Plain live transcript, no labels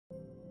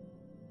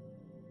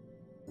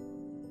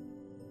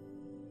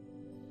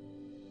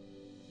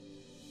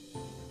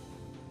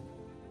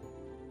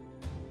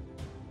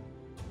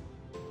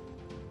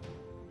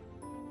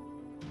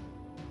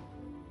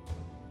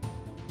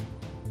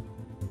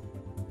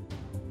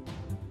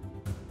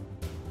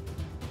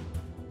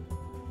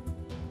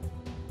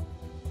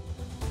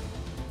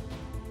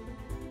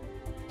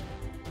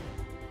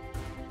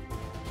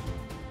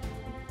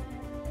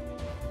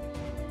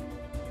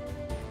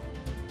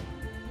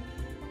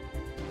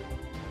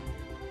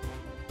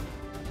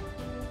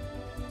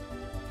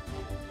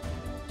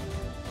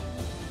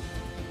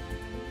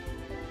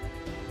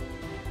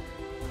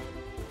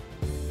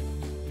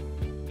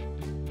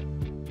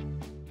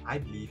I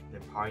believe in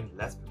empowering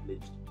the less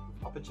privileged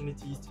with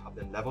opportunities to help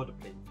them level the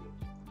playing field.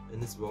 In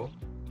this world,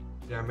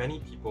 there are many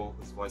people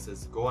whose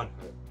voices go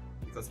unheard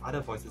because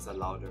other voices are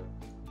louder,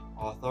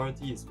 or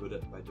authority is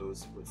wielded by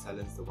those who would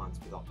silence the ones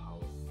without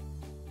power.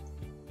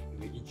 If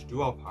we each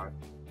do our part,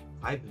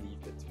 I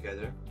believe that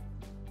together,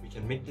 we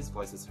can make these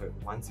voices heard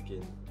once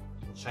again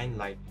and shine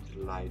light into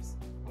the lives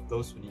of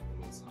those who need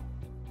the most help.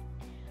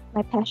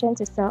 My passion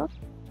to serve,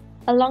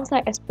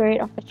 alongside a spirit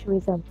of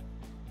altruism,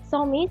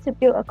 saw me to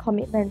build a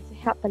commitment to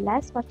help the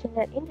less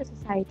fortunate in the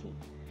society,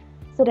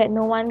 so that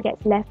no one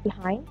gets left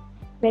behind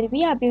when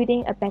we are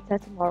building a better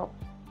tomorrow.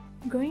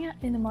 Growing up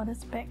in a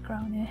modest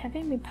background and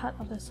having been part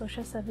of the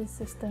social service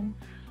system,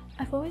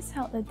 I've always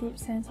held a deep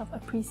sense of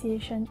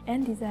appreciation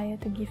and desire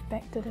to give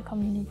back to the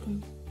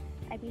community.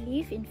 I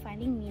believe in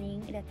finding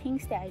meaning in the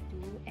things that I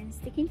do and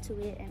sticking to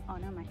it and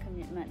honor my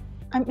commitment.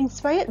 I'm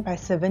inspired by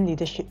servant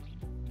leadership,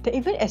 that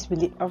even as we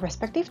lead our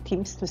respective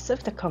teams to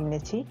serve the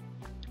community,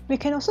 we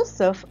can also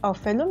serve our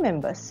fellow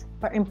members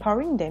by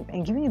empowering them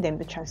and giving them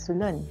the chance to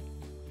learn.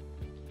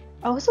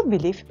 I also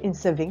believe in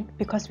serving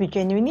because we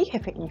genuinely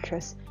have an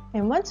interest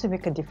and want to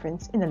make a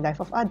difference in the life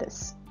of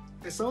others.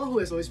 As someone who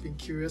has always been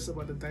curious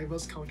about the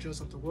diverse cultures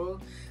of the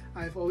world,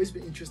 I have always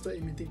been interested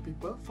in meeting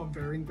people from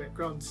varying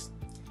backgrounds.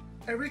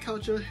 Every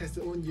culture has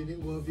their own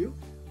unique worldview,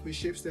 which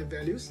shapes their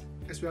values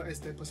as well as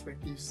their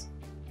perspectives.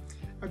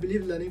 I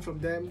believe learning from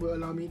them will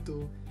allow me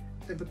to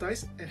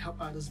empathize and help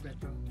others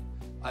better.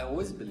 I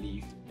always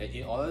believed that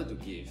in order to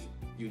give,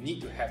 you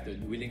need to have the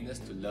willingness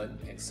to learn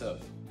and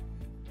serve.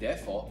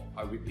 Therefore,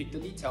 I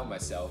repeatedly tell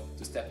myself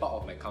to step out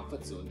of my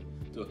comfort zone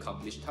to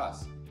accomplish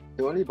tasks.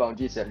 The only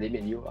boundaries that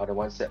limit you are the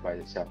ones set by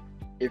yourself.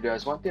 If there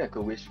was one thing I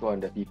could wish for in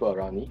the people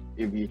around me,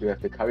 it would be to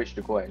have the courage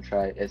to go and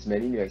try as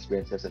many new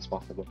experiences as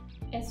possible.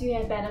 As we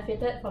have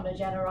benefited from the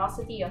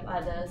generosity of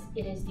others,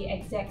 it is the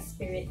exact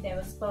spirit that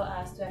will spur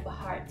us to have a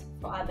heart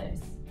for others.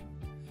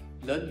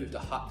 Learn with the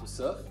heart to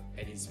serve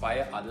and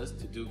inspire others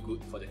to do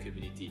good for the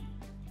community.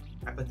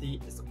 Apathy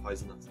is the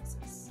poison of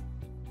success.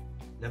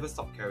 Never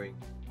stop caring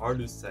or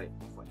lose sight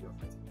of what you are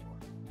fighting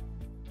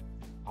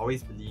for.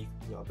 Always believe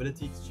in your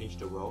ability to change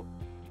the world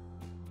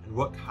and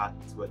work hard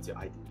towards your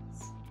ideals.